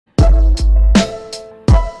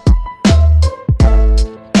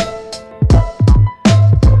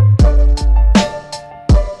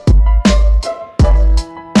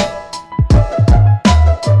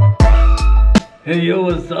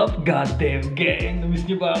Goddamn gang! Namiss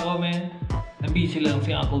niyo ba ako, man? Nabisi lang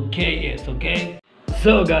si Uncle KS, okay?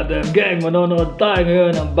 So, goddamn gang, manonood tayo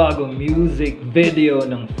ngayon ng bagong music video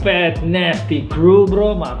ng Phat Nasty Crew,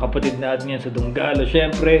 bro. Mga kapatid natin yan sa Dunggalo,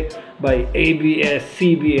 syempre, by ABS,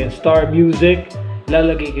 CB, and Star Music.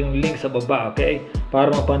 Lalagay ko yung link sa baba, okay?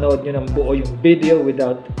 Para mapanood nyo ng buo yung video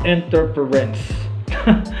without interference.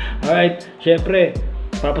 Alright, syempre,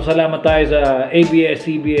 papasalamat tayo sa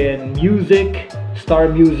ABS-CBN Music, Star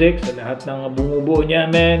Music, sa lahat ng bumubuo niya,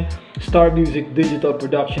 man. Star Music Digital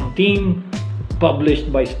Production Team,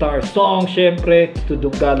 published by Star Song, syempre,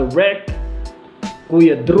 Dunggalo Rec,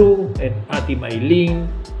 Kuya Drew and Ate Maylene,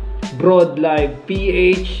 Broad Live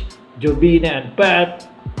PH, Jovina and Phat,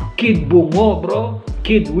 Kid Bungo, bro,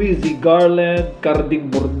 Kid Wizzy Garland,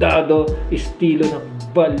 Carding Bordado, estilo ng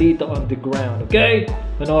balita on the ground, okay?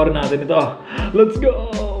 Panoorin natin ito. Let's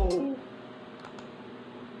go!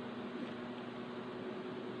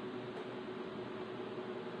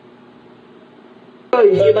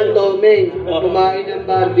 Si Bandomeng, kumain ng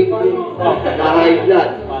barbecue, na high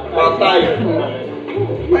blood. Patay.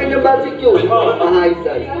 Kumain ng barbecue, na high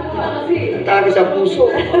blood. Natake sa puso,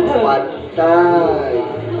 patay.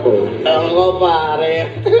 Ako pare.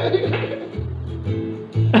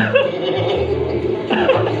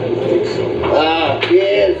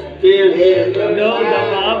 Cheers. Cheers. No,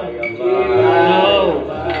 damap. No.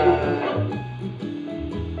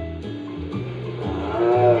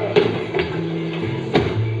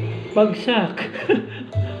 Bagsak.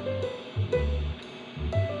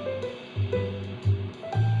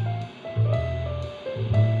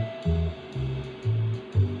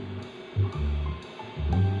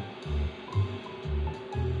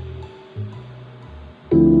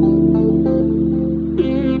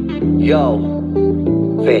 Yo,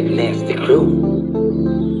 Phat Nasty Crew.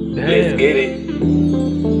 Let's get it.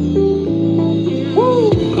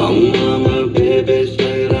 Woo! Ang mga bebes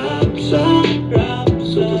ay sarap,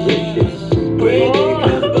 so delicious. Pwede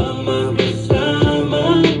ka ba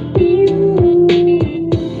mabasama?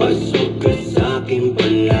 Pasok ka sa'king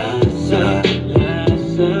panlasa.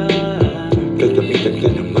 Gagamitan ka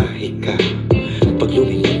ng mahika. Pag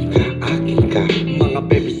lumingon ka, akin ka. Mga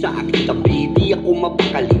bebes sa akin tabi, di ako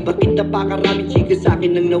mapakali. Bakit napakaraming chika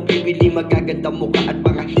sa'kin nang nawibili? Magaganda mukha at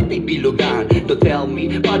mga hitay bilugan. To tell me,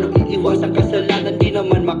 paano iiwasan kasalanan? Di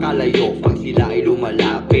naman makalayo pag sila ay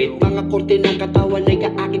lumalapit. Mga korte ng katawan ay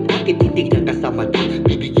kaakit-akit. Titignan ka sa mata,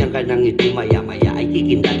 bibigyan ka ng ngiti. Maya-maya ay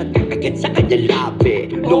kikindat at kakagat sa kanyang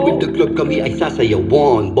labi. No, with the club kami ay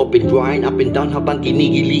sasayawan, bop and grind up and down habang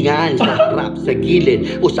kinigilingan. Sa harap, sa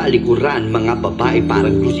gilid o sa likuran, mga babae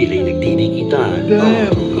parang glue sila'y nagtinikitan.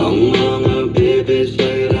 Ang mga bebes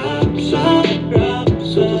ay sarap,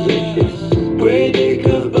 so delicious. Pwede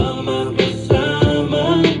ka ba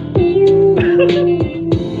mabasama?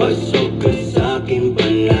 Pasok ka sa'king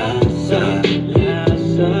panlasa.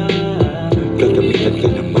 Gagamitan ka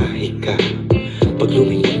ng mahika. Pag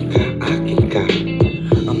lumingon ka, akin ka.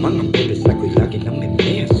 Ang mga bebes ako'y lagi nang may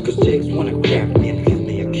mess. Cause chicks wanna grab me and give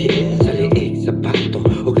me a kiss. Sa liig, sa bato,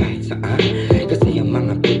 o kahit saan. Kasi ang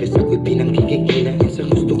mga bebes ako'y pinanggigigilan.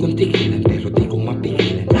 Minsan gusto kong tigilan, pero di ko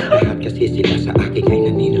mapigilan. Lahat kasi sila sa akin ay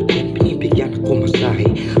naninilbihan. Binibigyan ako masahe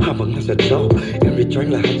habang nasa job. In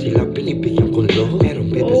return, lahat sila binibigyan ko love.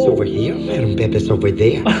 Merong bebes over here, merong bebes over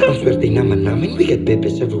there. Ang swerte naman namin, we got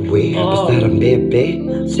bebes everywhere. Basta ang bebe,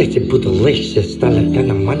 sexy but delicious. Talaga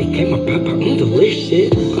naman ikay mapapa,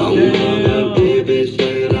 delicious. Ang mga bebes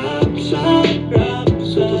ay sarap,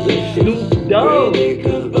 so delicious. Pwede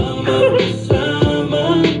ka ba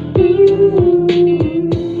makasama?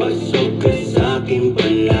 Pasok ka sa'king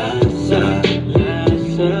panlasa.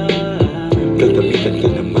 Gagamitan ka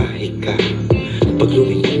ng mahika. Pag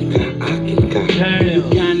lumingon ka, akin ka.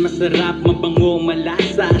 Yan, masarap, mabango,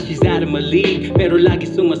 malasa. She's out of my league, pero lagi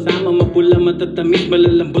sumasama. Mapula, matatamis,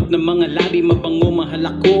 malalambot na mga labi. Mabango, mahal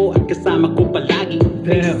ako at kasama ko palagi.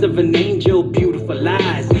 Face of an angel, beautiful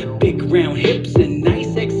eyes. Big round hips and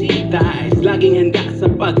nice sexy thighs. Laging handa sa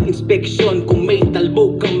pag-inspeksyon. Kung may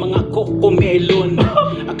talbog ang mga kokomelon.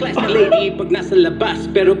 A classy lady pag nasa labas,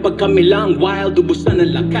 pero pag kami lang wild, ubusan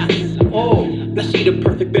ng lakas. Oh, Now she the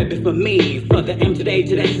perfect baby for me. From the M to the A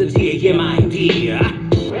to the S to the T, yeah, my idea.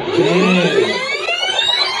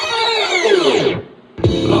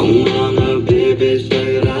 Ang mga bebes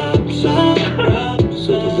ay sarap,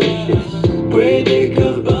 so delicious. Pwede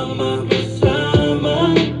ka ba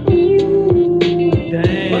mabasama?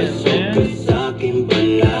 Pasok ka sa'king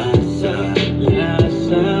panlasa.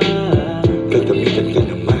 Gagamitan ka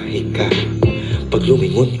ng mahika. Pag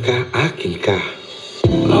lumingon ka, akin ka.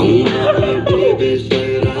 Ang mga bebes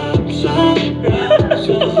ay sarap,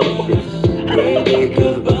 so delicious. Pwede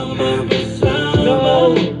ka ba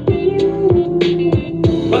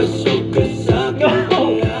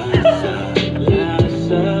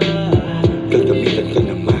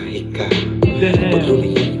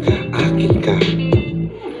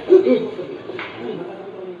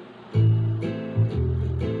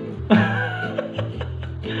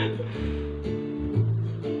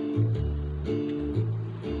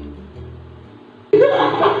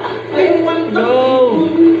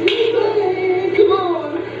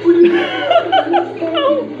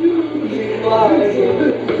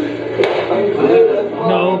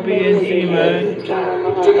No PNC, man.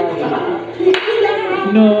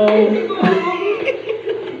 No.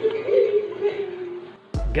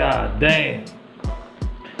 God damn.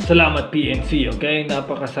 Salamat PNC, okay?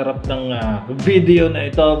 Napakasarap ng video na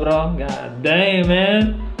ito, bro. God damn,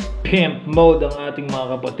 man. Pimp mode ang ating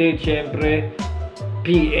mga kapatid. Siyempre,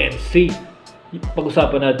 PNC.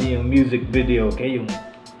 Pag-usapan natin yung music video, okay? Yung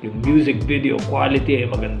music video quality ay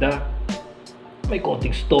maganda. May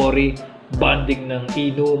konting story, bonding ng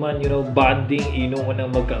inuman, bonding, inuman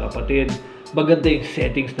ng magkakapatid. Maganda yung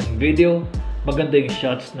settings ng video, maganda yung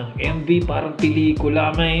shots ng MV, parang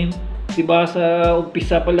pelikula, man. Diba sa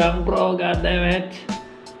umpisa pa lang, bro, goddammit.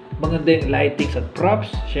 Maganda yung lightings at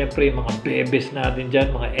props. Siyempre, yung mga bebes natin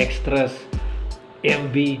dyan, mga extras,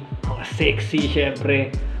 MV, mga sexy,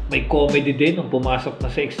 siyempre. May comedy din nung pumasok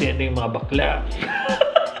na sa eksena yung mga bakla.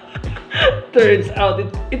 Turns out,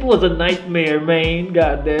 it was a nightmare, man.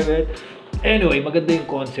 God damn it. Anyway, maganda yung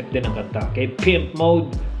concept din ng kanta. Okay? Pimp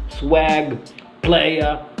mode, swag,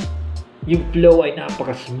 playa. Yung flow ay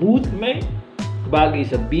napaka-smooth, man.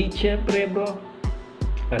 Bagay sa beat, syempre, bro.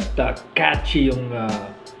 At catchy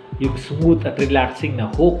yung smooth at relaxing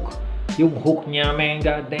na hook. Yung hook niya, man.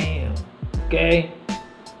 God damn. Okay?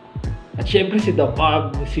 At syempre si The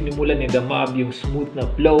Mob, sinimulan ni The Mob yung smooth na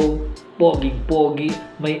flow, poging-pogi,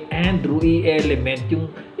 may Andrew E element,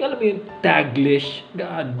 yung alam mo yung taglish,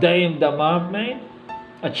 god damn The Mob, man.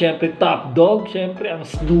 At syempre Top Dog, syempre ang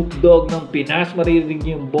Snoop Dogg ng Pinas, maririnig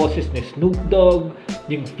yung boses ni Snoop Dogg,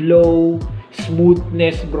 yung flow,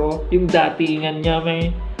 smoothness, bro, yung datingan niya,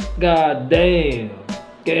 man. God damn.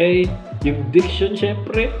 Okay? Yung diction,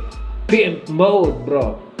 syempre, pimp mode,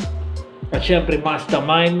 bro. At syempre,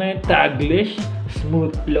 mastermind, man, taglish,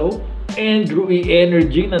 smooth flow, Andrew E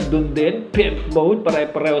energy, nandun din, pimp mode,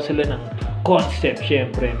 pare-pareho sila ng concept,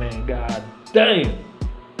 syempre, man, god damn.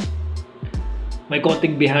 May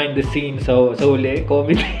konting behind the scenes sa uli,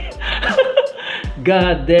 comedy.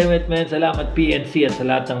 God damn it, man, salamat PNC at sa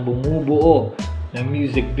lahat ng bumubuo ng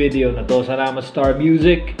music video na to. Salamat Star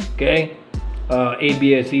Music, okay?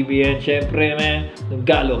 ABS-CBN, syempre, man, ng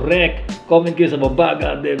Galo Rec. Comment kayo sa baba,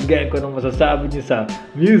 goddamn gang, kung anong masasabi niyo sa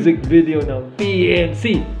music video ng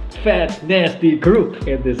PNC, Phat Nasty Crew,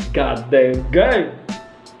 and this goddamn gang,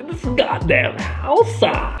 in this goddamn house.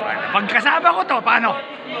 Pagkasama ko to, paano?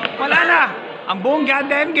 Wala na. Ang buong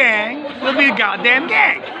goddamn gang will be goddamn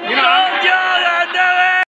gang. You know?